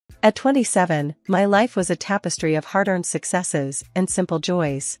At 27, my life was a tapestry of hard-earned successes and simple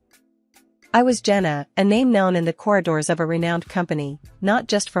joys. I was Jenna, a name known in the corridors of a renowned company, not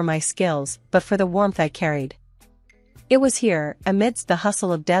just for my skills, but for the warmth I carried. It was here, amidst the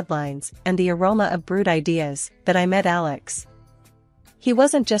hustle of deadlines and the aroma of brewed ideas, that I met Alex. He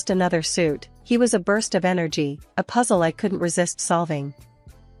wasn't just another suit, he was a burst of energy, a puzzle I couldn't resist solving.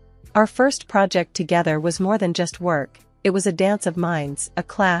 Our first project together was more than just work, it was a dance of minds, a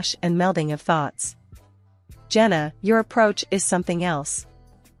clash and melding of thoughts. Jenna, your approach is something else.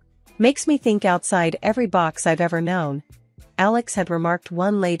 Makes me think outside every box I've ever known, Alex had remarked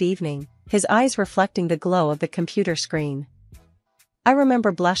one late evening, his eyes reflecting the glow of the computer screen. I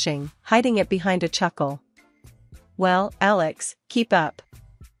remember blushing, hiding it behind a chuckle. Well, Alex, keep up.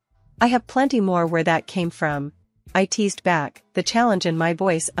 I have plenty more where that came from, I teased back, the challenge in my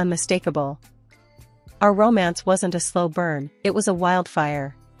voice unmistakable. Our romance wasn't a slow burn, it was a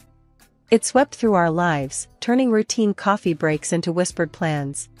wildfire. It swept through our lives, turning routine coffee breaks into whispered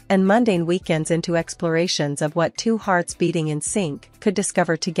plans, and mundane weekends into explorations of what two hearts beating in sync could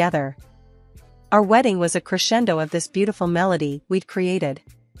discover together. Our wedding was a crescendo of this beautiful melody we'd created.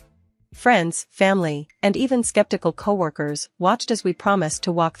 Friends, family, and even skeptical coworkers watched as we promised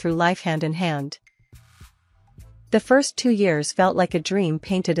to walk through life hand in hand. The first 2 years felt like a dream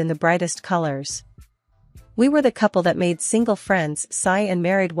painted in the brightest colors. We were the couple that made single friends sigh and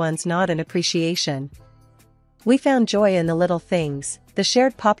married ones nod in appreciation. We found joy in the little things, the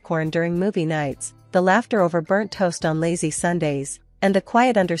shared popcorn during movie nights, the laughter over burnt toast on lazy Sundays, and the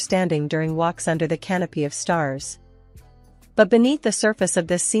quiet understanding during walks under the canopy of stars. But beneath the surface of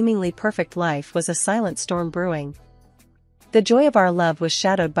this seemingly perfect life was a silent storm brewing. The joy of our love was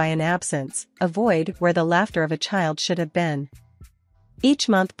shadowed by an absence, a void where the laughter of a child should have been. Each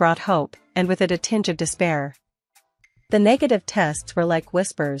month brought hope, and with it a tinge of despair. The negative tests were like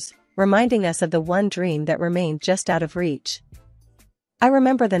whispers, reminding us of the one dream that remained just out of reach. I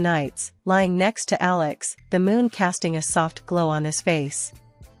remember the nights, lying next to Alex, the moon casting a soft glow on his face.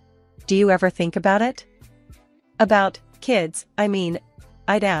 Do you ever think about it? About kids, I mean,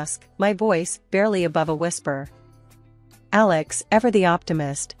 I'd ask, my voice barely above a whisper. Alex, ever the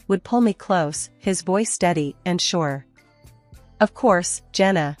optimist, would pull me close, his voice steady and sure. Of course,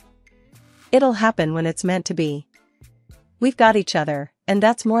 Jenna. It'll happen when it's meant to be. We've got each other, and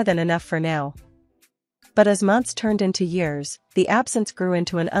that's more than enough for now. But as months turned into years, the absence grew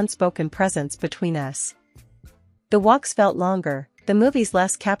into an unspoken presence between us. The walks felt longer, the movies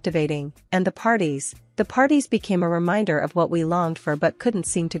less captivating, and the parties became a reminder of what we longed for but couldn't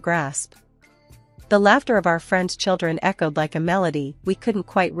seem to grasp. The laughter of our friends' children echoed like a melody we couldn't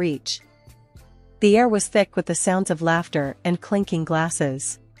quite reach. The air was thick with the sounds of laughter and clinking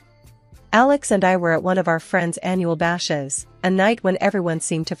glasses. Alex and I were at one of our friends' annual bashes, a night when everyone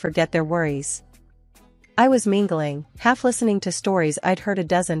seemed to forget their worries. I was mingling, half listening to stories I'd heard a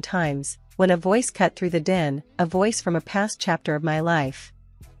dozen times, when a voice cut through the din, a voice from a past chapter of my life.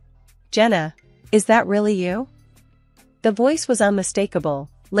 Jenna, is that really you? The voice was unmistakable,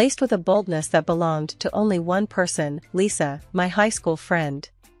 laced with a boldness that belonged to only one person, Lisa, my high school friend.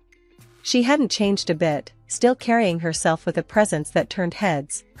 She hadn't changed a bit, still carrying herself with a presence that turned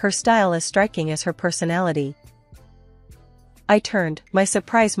heads, her style as striking as her personality. I turned, my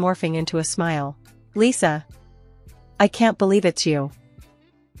surprise morphing into a smile. Lisa. I can't believe it's you.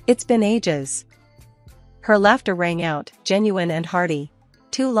 It's been ages. Her laughter rang out, genuine and hearty.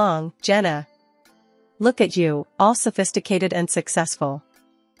 Too long, Jenna. Look at you, all sophisticated and successful.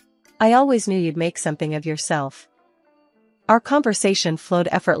 I always knew you'd make something of yourself. Our conversation flowed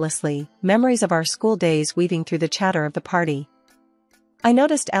effortlessly, memories of our school days weaving through the chatter of the party. I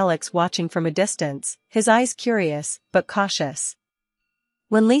noticed Alex watching from a distance, his eyes curious, but cautious.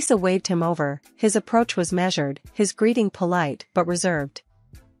 When Lisa waved him over, his approach was measured, his greeting polite but reserved.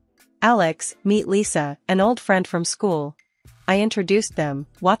 Alex, meet Lisa, an old friend from school. I introduced them,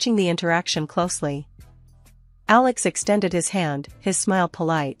 watching the interaction closely. Alex extended his hand, his smile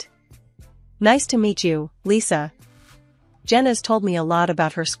polite. Nice to meet you, Lisa. Jenna's told me a lot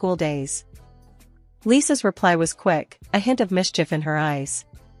about her school days. Lisa's reply was quick, a hint of mischief in her eyes.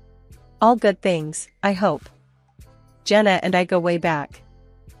 All good things, I hope. Jenna and I go way back.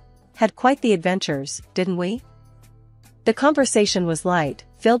 Had quite the adventures, didn't we? The conversation was light,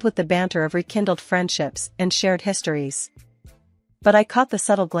 filled with the banter of rekindled friendships and shared histories. But I caught the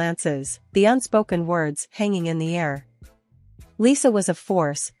subtle glances, the unspoken words hanging in the air. Lisa was a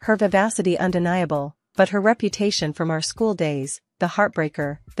force, her vivacity undeniable, but her reputation from our school days, the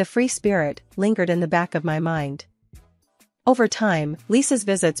heartbreaker, the free spirit, lingered in the back of my mind. Over time, Lisa's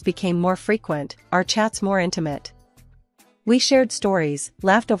visits became more frequent, our chats more intimate. We shared stories,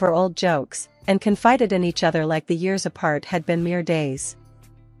 laughed over old jokes, and confided in each other like the years apart had been mere days.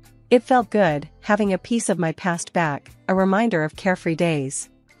 It felt good, having a piece of my past back, a reminder of carefree days.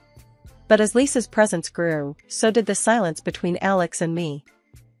 But as Lisa's presence grew, so did the silence between Alex and me.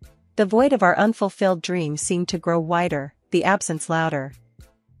 The void of our unfulfilled dream seemed to grow wider, the absence louder.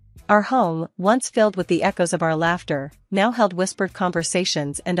 Our home, once filled with the echoes of our laughter, now held whispered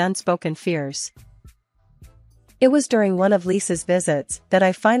conversations and unspoken fears. It was during one of Lisa's visits that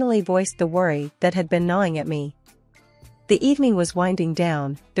I finally voiced the worry that had been gnawing at me. The evening was winding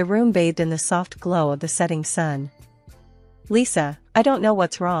down, the room bathed in the soft glow of the setting sun. "Lisa, I don't know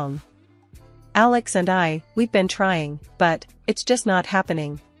what's wrong. Alex and we've been trying, but it's just not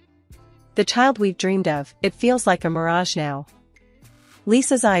happening. The child we've dreamed of, it feels like a mirage now."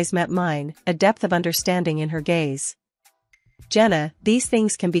 Lisa's eyes met mine, a depth of understanding in her gaze. "Jenna, these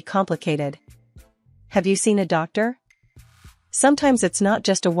things can be complicated. Have you seen a doctor? Sometimes it's not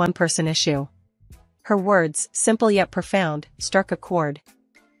just a one-person issue." Her words, simple yet profound, struck a chord.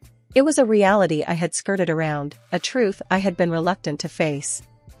 It was a reality I had skirted around, a truth I had been reluctant to face.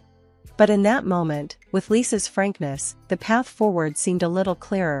 But in that moment, with Lisa's frankness, the path forward seemed a little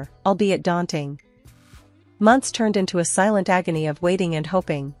clearer, albeit daunting. Months turned into a silent agony of waiting and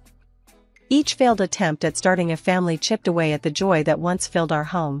hoping. Each failed attempt at starting a family chipped away at the joy that once filled our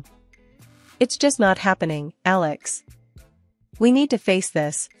home. "It's just not happening, Alex. We need to face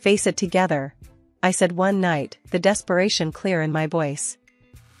this, face it together," I said one night, the desperation clear in my voice.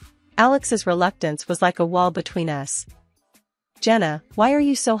 Alex's reluctance was like a wall between us. "Jenna, why are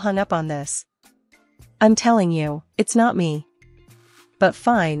you so hung up on this?" "I'm telling you, it's not me." "But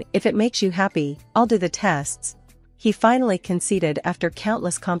fine, if it makes you happy, I'll do the tests," he finally conceded after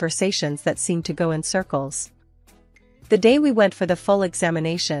countless conversations that seemed to go in circles. The day we went for the full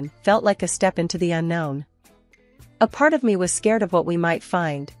examination felt like a step into the unknown. A part of me was scared of what we might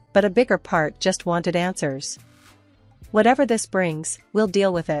find, but a bigger part just wanted answers. "Whatever this brings, we'll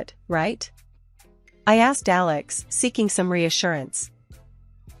deal with it, right?" I asked Alex, seeking some reassurance.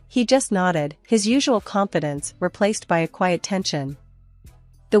 He just nodded, his usual confidence replaced by a quiet tension.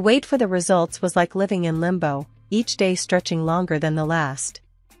 The wait for the results was like living in limbo, each day stretching longer than the last.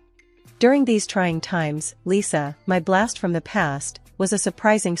 During these trying times, Lisa, my blast from the past, was a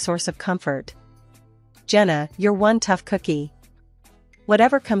surprising source of comfort. "Jenna, you're one tough cookie.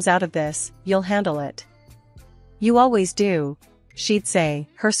 Whatever comes out of this, you'll handle it. You always do," she'd say,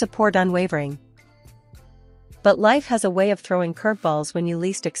 her support unwavering. But life has a way of throwing curveballs when you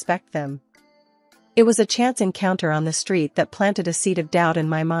least expect them. It was a chance encounter on the street that planted a seed of doubt in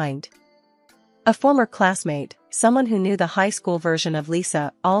my mind. A former classmate, someone who knew the high school version of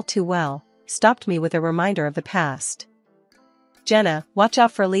Lisa all too well, stopped me with a reminder of the past. "Jenna, watch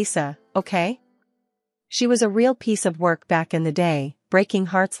out for Lisa, okay? She was a real piece of work back in the day, breaking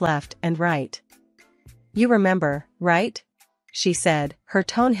hearts left and right. You remember, right?" she said, her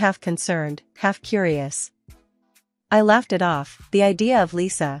tone half concerned, half curious. I laughed it off, the idea of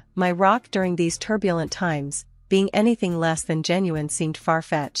Lisa, my rock during these turbulent times, being anything less than genuine seemed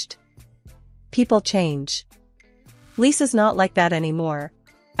far-fetched. "People change. Lisa's not like that anymore,"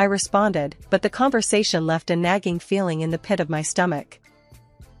 I responded, but the conversation left a nagging feeling in the pit of my stomach.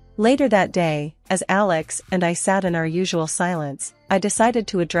 Later that day, as Alex and I sat in our usual silence, I decided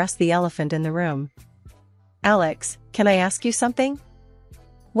to address the elephant in the room. "Alex, can I ask you something?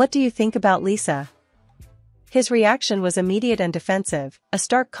 What do you think about Lisa?" His reaction was immediate and defensive, a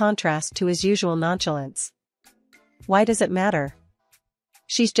stark contrast to his usual nonchalance. "Why does it matter?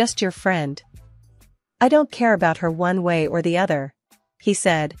 She's just your friend." "I don't care about her one way or the other," he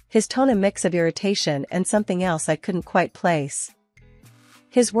said, his tone a mix of irritation and something else I couldn't quite place.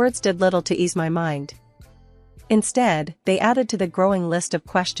 His words did little to ease my mind. Instead, they added to the growing list of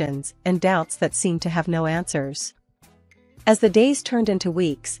questions and doubts that seemed to have no answers. As the days turned into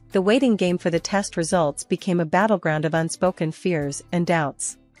weeks, the waiting game for the test results became a battleground of unspoken fears and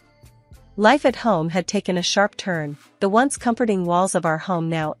doubts. Life at home had taken a sharp turn, the once comforting walls of our home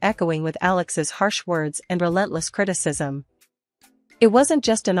now echoing with Alex's harsh words and relentless criticism. It wasn't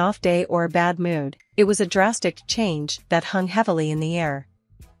just an off day or a bad mood, it was a drastic change that hung heavily in the air.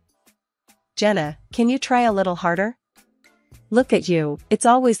 "Jenna, can you try a little harder? Look at you, it's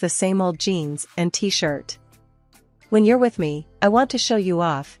always the same old jeans and t-shirt. When you're with me, I want to show you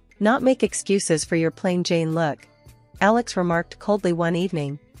off, not make excuses for your plain Jane look," Alex remarked coldly one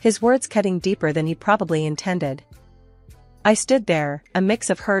evening, his words cutting deeper than he probably intended. I stood there, a mix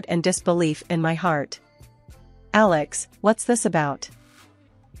of hurt and disbelief in my heart. "Alex, what's this about?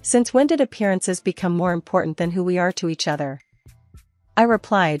 Since when did appearances become more important than who we are to each other?" I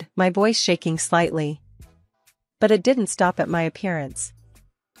replied, my voice shaking slightly. But it didn't stop at my appearance.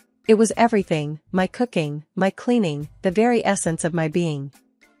 It was everything, my cooking, my cleaning, the very essence of my being.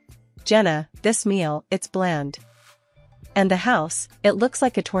 Jenna, this meal, it's bland. And the house, it looks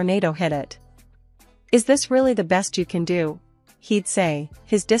like a tornado hit it. Is this really the best you can do? He'd say,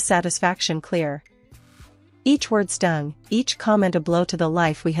 his dissatisfaction clear. Each word stung, each comment a blow to the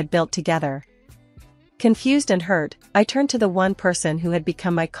life we had built together. Confused and hurt, I turned to the one person who had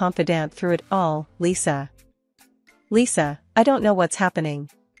become my confidant through it all, Lisa. Lisa, I don't know what's happening.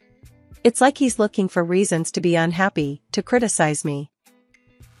 It's like he's looking for reasons to be unhappy, to criticize me.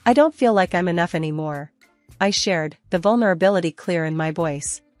 I don't feel like I'm enough anymore. I shared, the vulnerability clear in my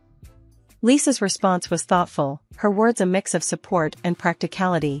voice. Lisa's response was thoughtful, her words a mix of support and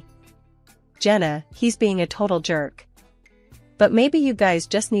practicality. Jenna, he's being a total jerk. But maybe you guys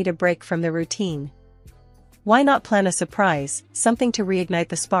just need a break from the routine. Why not plan a surprise, something to reignite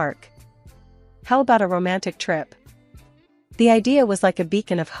the spark? How about a romantic trip? The idea was like a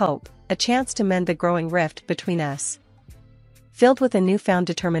beacon of hope, a chance to mend the growing rift between us. Filled with a newfound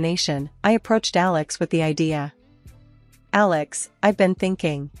determination, I approached Alex with the idea. Alex, I've been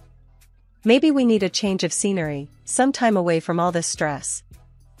thinking. Maybe we need a change of scenery, some time away from all this stress.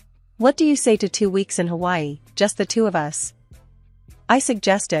 What do you say to 2 weeks in Hawaii, just the two of us? I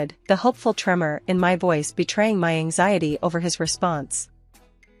suggested, the hopeful tremor in my voice betraying my anxiety over his response.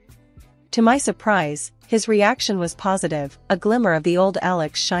 To my surprise, his reaction was positive, a glimmer of the old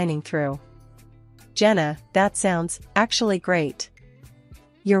Alex shining through. Jenna, that sounds, actually great.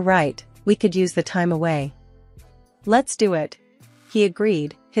 You're right, we could use the time away. Let's do it. He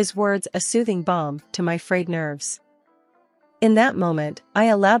agreed, his words a soothing balm to my frayed nerves. In that moment, I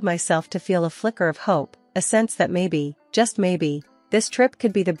allowed myself to feel a flicker of hope, a sense that maybe, just maybe, this trip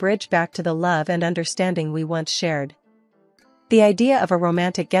could be the bridge back to the love and understanding we once shared. The idea of a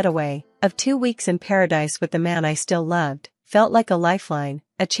romantic getaway, of 2 weeks in paradise with the man I still loved, felt like a lifeline,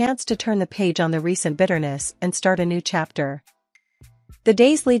 a chance to turn the page on the recent bitterness and start a new chapter. The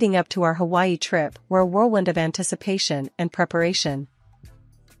days leading up to our Hawaii trip were a whirlwind of anticipation and preparation.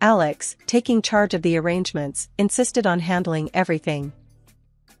 Alex, taking charge of the arrangements, insisted on handling everything.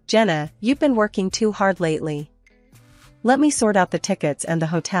 Jenna, you've been working too hard lately. Let me sort out the tickets and the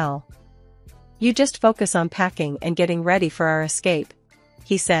hotel. You just focus on packing and getting ready for our escape,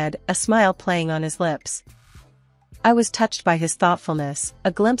 he said, a smile playing on his lips. I was touched by his thoughtfulness,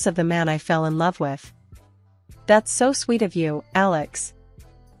 a glimpse of the man I fell in love with. That's so sweet of you, Alex.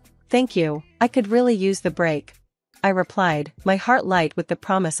 Thank you, I could really use the break, I replied, my heart light with the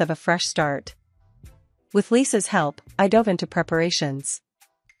promise of a fresh start. With Lisa's help, I dove into preparations.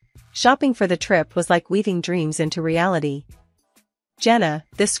 Shopping for the trip was like weaving dreams into reality. Jenna,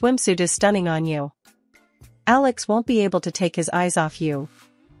 this swimsuit is stunning on you. Alex won't be able to take his eyes off you.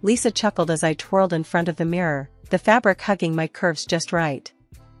 Lisa chuckled as I twirled in front of the mirror, the fabric hugging my curves just right.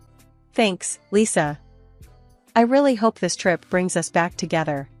 Thanks, Lisa. I really hope this trip brings us back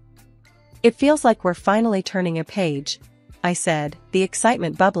together. It feels like we're finally turning a page, I said, the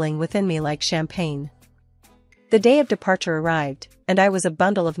excitement bubbling within me like champagne. The day of departure arrived, and I was a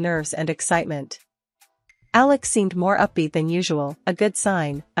bundle of nerves and excitement. Alex seemed more upbeat than usual, a good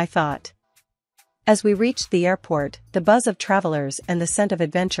sign, I thought. As we reached the airport, the buzz of travelers and the scent of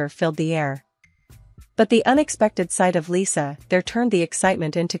adventure filled the air. But the unexpected sight of Lisa there turned the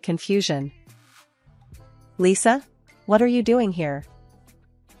excitement into confusion. Lisa? What are you doing here?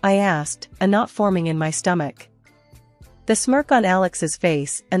 I asked, a knot forming in my stomach. The smirk on Alex's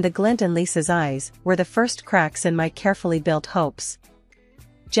face and the glint in Lisa's eyes were the first cracks in my carefully built hopes.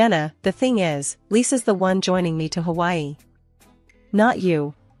 Jenna, the thing is, Lisa's the one joining me to Hawaii. Not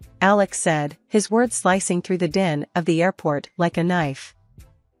you, Alex said, his words slicing through the din of the airport like a knife.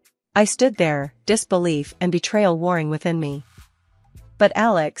 I stood there, disbelief and betrayal warring within me. But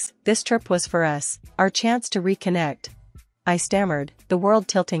Alex, this trip was for us, our chance to reconnect, I stammered, the world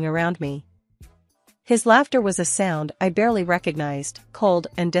tilting around me. His laughter was a sound I barely recognized, cold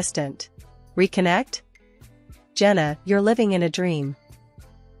and distant. Reconnect? Jenna, you're living in a dream.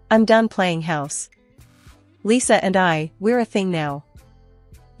 I'm done playing house. Lisa and we're a thing now.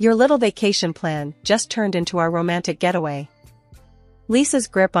 Your little vacation plan just turned into our romantic getaway. Lisa's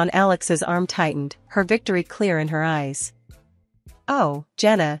grip on Alex's arm tightened, her victory clear in her eyes. Oh,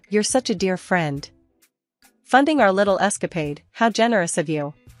 Jenna, you're such a dear friend. Funding our little escapade, how generous of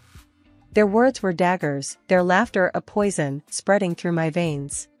you. Their words were daggers, their laughter a poison spreading through my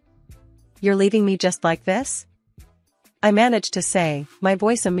veins. You're leaving me just like this? I managed to say, my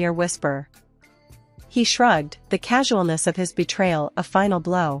voice a mere whisper. He shrugged, the casualness of his betrayal a final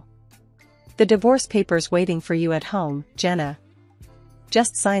blow. The divorce papers waiting for you at home, Jenna.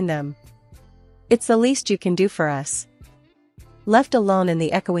 Just sign them. It's the least you can do for us. Left alone in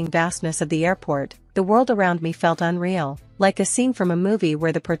the echoing vastness of the airport, the world around me felt unreal, like a scene from a movie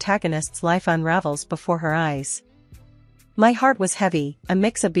where the protagonist's life unravels before her eyes. My heart was heavy, a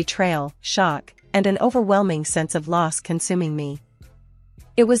mix of betrayal, shock, and an overwhelming sense of loss consuming me.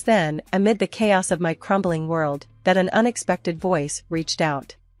 It was then, amid the chaos of my crumbling world, that an unexpected voice reached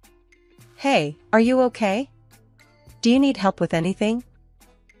out. "Hey, are you okay? Do you need help with anything?"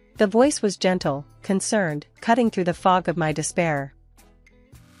 The voice was gentle, concerned, cutting through the fog of my despair.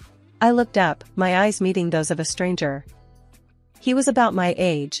 I looked up, my eyes meeting those of a stranger. He was about my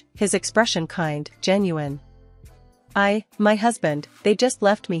age, his expression kind, genuine. My husband, they just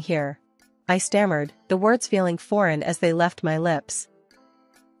left me here," I stammered, the words feeling foreign as they left my lips.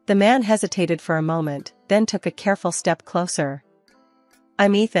 The man hesitated for a moment, then took a careful step closer.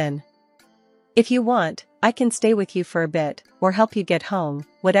 "I'm Ethan. If you want, I can stay with you for a bit, or help you get home,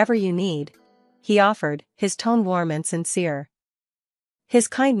 whatever you need," he offered, his tone warm and sincere. His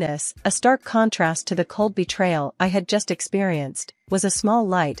kindness, a stark contrast to the cold betrayal I had just experienced, was a small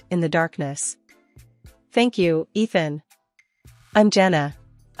light in the darkness. "Thank you, Ethan. I'm Jenna.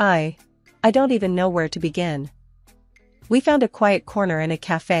 I don't even know where to begin." We found a quiet corner in a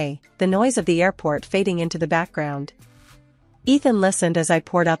cafe, the noise of the airport fading into the background. Ethan listened as I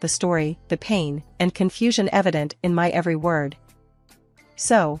poured out the story, the pain, and confusion evident in my every word.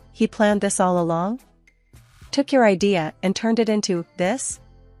 "So, he planned this all along? Took your idea and turned it into this?"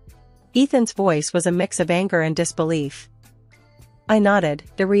 Ethan's voice was a mix of anger and disbelief. I nodded,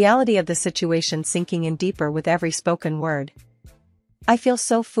 the reality of the situation sinking in deeper with every spoken word. "I feel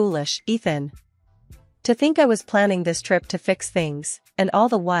so foolish, Ethan. To think I was planning this trip to fix things, and all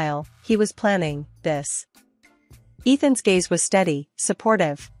the while, he was planning this." Ethan's gaze was steady,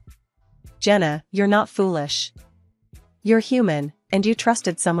 supportive. "Jenna, you're not foolish. You're human, and you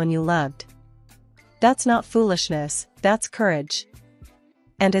trusted someone you loved. That's not foolishness, that's courage.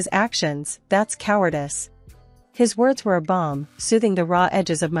 And his actions, that's cowardice." His words were a balm, soothing the raw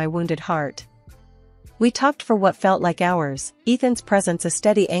edges of my wounded heart. We talked for what felt like hours, Ethan's presence a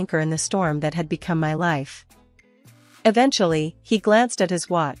steady anchor in the storm that had become my life. Eventually, he glanced at his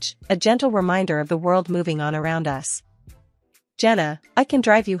watch, a gentle reminder of the world moving on around us. "Jenna, I can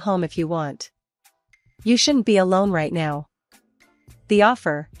drive you home if you want. You shouldn't be alone right now." The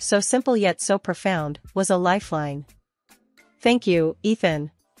offer, so simple yet so profound, was a lifeline. "Thank you,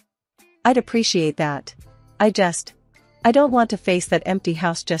 Ethan. I'd appreciate that. I don't want to face that empty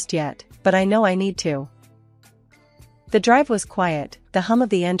house just yet, but I know I need to." The drive was quiet, the hum of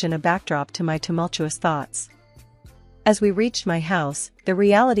the engine a backdrop to my tumultuous thoughts. As we reached my house, the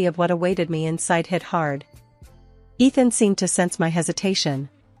reality of what awaited me inside hit hard. Ethan seemed to sense my hesitation.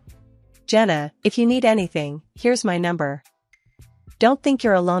 "Jenna, if you need anything, here's my number. Don't think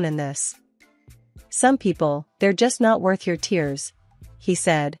you're alone in this. Some people, they're just not worth your tears," he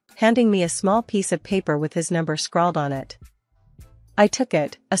said, handing me a small piece of paper with his number scrawled on it. I took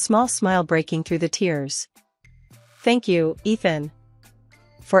it, a small smile breaking through the tears. "Thank you, Ethan.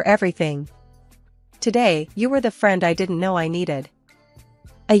 For everything. Today, you were the friend I didn't know I needed."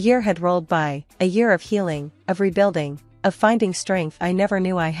 A year had rolled by, a year of healing, of rebuilding, of finding strength I never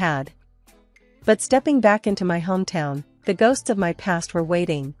knew I had. But stepping back into my hometown, the ghosts of my past were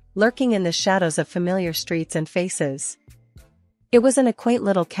waiting, lurking in the shadows of familiar streets and faces. It was in a quaint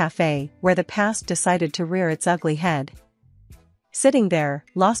little cafe, where the past decided to rear its ugly head. Sitting there,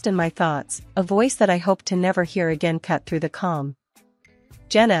 lost in my thoughts, a voice that I hoped to never hear again cut through the calm.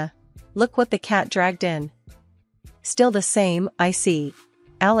 "Jenna, look what the cat dragged in." "Still the same, I see,"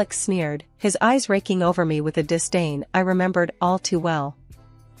 Alex sneered, his eyes raking over me with a disdain I remembered all too well.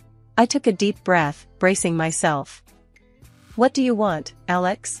 I took a deep breath, bracing myself. "What do you want,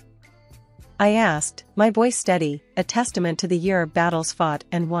 Alex?" I asked, my voice steady, a testament to the year of battles fought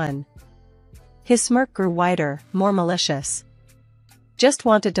and won. His smirk grew wider, more malicious. "Just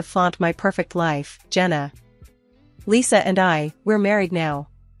wanted to flaunt my perfect life, Jenna. Lisa and we're married now.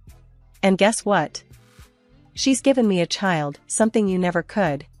 And guess what? She's given me a child, something you never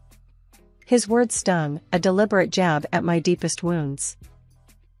could." His words stung, a deliberate jab at my deepest wounds.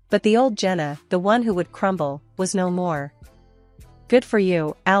 But the old Jenna, the one who would crumble, was no more. "Good for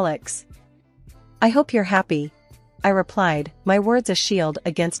you, Alex. I hope you're happy," I replied, my words a shield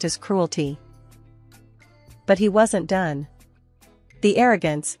against his cruelty. But he wasn't done. The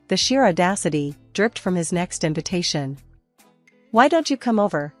arrogance, the sheer audacity, dripped from his next invitation. "Why don't you come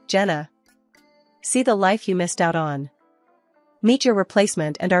over, Jenna? See the life you missed out on. Meet your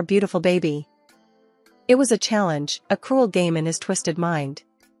replacement and our beautiful baby." It was a challenge, a cruel game in his twisted mind.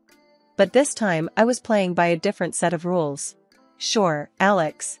 But this time I was playing by a different set of rules. "Sure,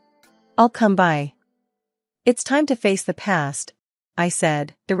 Alex. I'll come by. It's time to face the past, I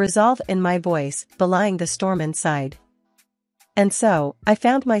said, the resolve in my voice belying the storm inside. And so, I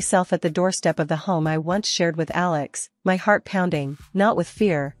found myself at the doorstep of the home I once shared with Alex, my heart pounding, not with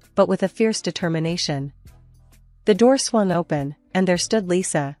fear, but with a fierce determination. The door swung open, and there stood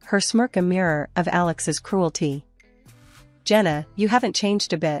Lisa, her smirk a mirror of Alex's cruelty. "Jenna, you haven't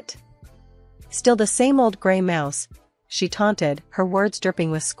changed a bit. Still the same old gray mouse," she taunted, her words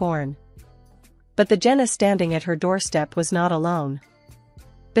dripping with scorn. But the Jenna standing at her doorstep was not alone.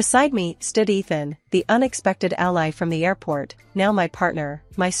 Beside me stood Ethan, the unexpected ally from the airport, now my partner,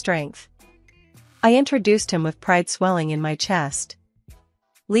 my strength. I introduced him with pride swelling in my chest.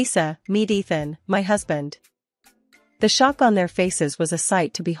 "Lisa, meet Ethan, my husband." The shock on their faces was a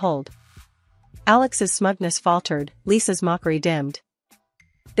sight to behold. Alex's smugness faltered, Lisa's mockery dimmed.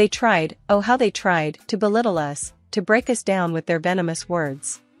 They tried, oh how they tried, to belittle us, to break us down with their venomous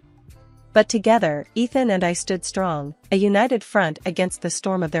words. But together, Ethan and I stood strong, a united front against the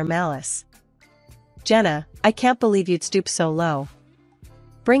storm of their malice. "Jenna, I can't believe you'd stoop so low.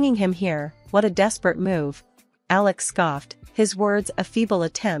 Bringing him here, what a desperate move," Alex scoffed, his words a feeble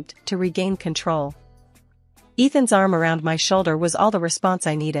attempt to regain control. Ethan's arm around my shoulder was all the response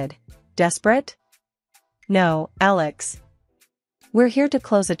I needed. "Desperate? No, Alex. We're here to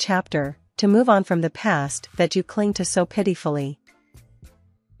close a chapter, to move on from the past that you cling to so pitifully."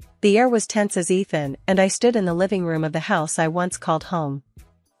 The air was tense as Ethan and I stood in the living room of the house I once called home.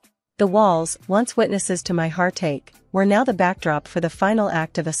 The walls, once witnesses to my heartache, were now the backdrop for the final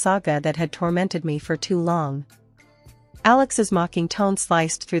act of a saga that had tormented me for too long. Alex's mocking tone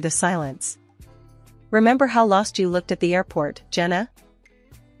sliced through the silence. "Remember how lost you looked at the airport, Jenna?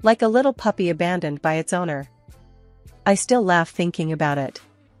 Like a little puppy abandoned by its owner." I still laugh thinking about it.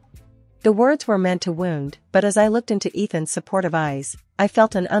 The words were meant to wound, but as I looked into Ethan's supportive eyes, I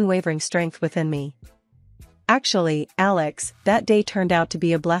felt an unwavering strength within me. Actually, Alex, that day turned out to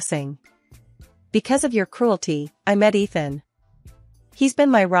be a blessing. Because of your cruelty, I met Ethan. He's been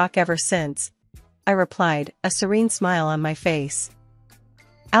my rock ever since, I replied, a serene smile on my face.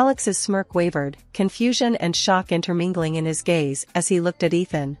 Alex's smirk wavered, confusion and shock intermingling in his gaze as he looked at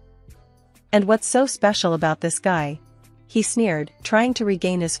Ethan. "And what's so special about this guy?" he sneered, trying to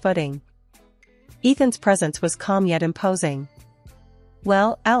regain his footing. Ethan's presence was calm yet imposing.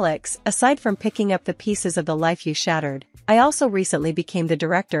 "Well, Alex, aside from picking up the pieces of the life you shattered, I also recently became the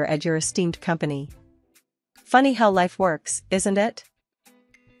director at your esteemed company. Funny how life works, isn't it?"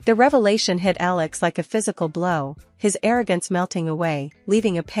 The revelation hit Alex like a physical blow, his arrogance melting away,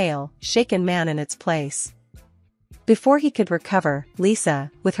 leaving a pale, shaken man in its place. Before he could recover,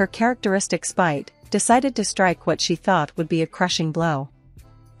 Lisa, with her characteristic spite, decided to strike what she thought would be a crushing blow.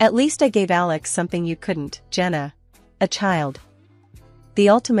 "At least I gave Alex something you couldn't, Jenna. A child. The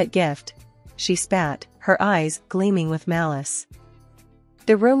ultimate gift," she spat, her eyes gleaming with malice.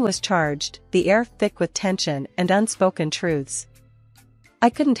 The room was charged, the air thick with tension and unspoken truths. I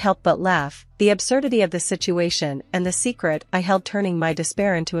couldn't help but laugh, the absurdity of the situation and the secret I held turning my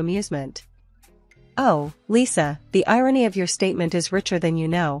despair into amusement. "Oh, Lisa, the irony of your statement is richer than you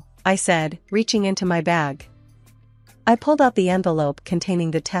know," I said, reaching into my bag. I pulled out the envelope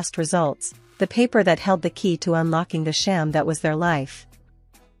containing the test results, the paper that held the key to unlocking the sham that was their life.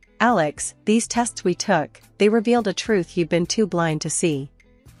 "Alex, these tests we took, they revealed a truth you've been too blind to see.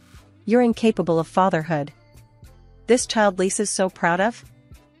 You're incapable of fatherhood. This child Lisa's so proud of?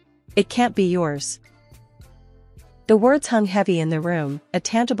 It can't be yours." The words hung heavy in the room, a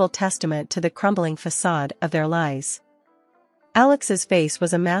tangible testament to the crumbling facade of their lies. Alex's face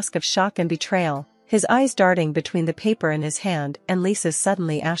was a mask of shock and betrayal, his eyes darting between the paper in his hand and Lisa's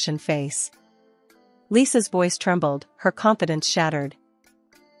suddenly ashen face. Lisa's voice trembled, her confidence shattered.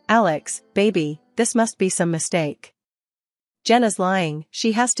 "Alex, baby, this must be some mistake. Jenna's lying,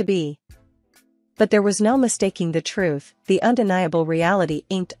 she has to be." But there was no mistaking the truth, the undeniable reality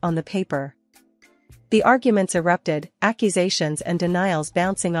inked on the paper. The arguments erupted, accusations and denials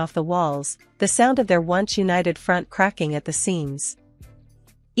bouncing off the walls, the sound of their once united front cracking at the seams.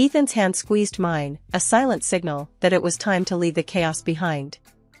 Ethan's hand squeezed mine, a silent signal that it was time to leave the chaos behind.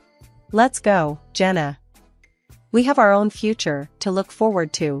 "Let's go, Jenna. We have our own future to look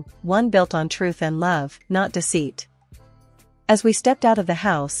forward to, one built on truth and love, not deceit." As we stepped out of the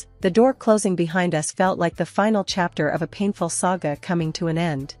house, the door closing behind us felt like the final chapter of a painful saga coming to an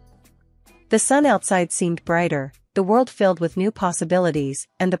end. The sun outside seemed brighter, the world filled with new possibilities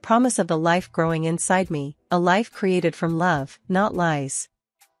and the promise of the life growing inside me, a life created from love, not lies.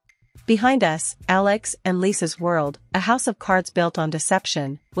 Behind us, Alex and Lisa's world, a house of cards built on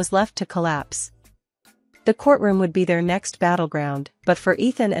deception, was left to collapse. The courtroom would be their next battleground, but for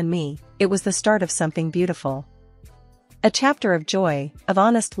Ethan and me, it was the start of something beautiful. A chapter of joy, of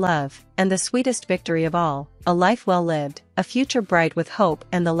honest love, and the sweetest victory of all, a life well lived, a future bright with hope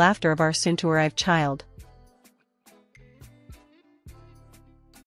and the laughter of our soon-to-arrive child.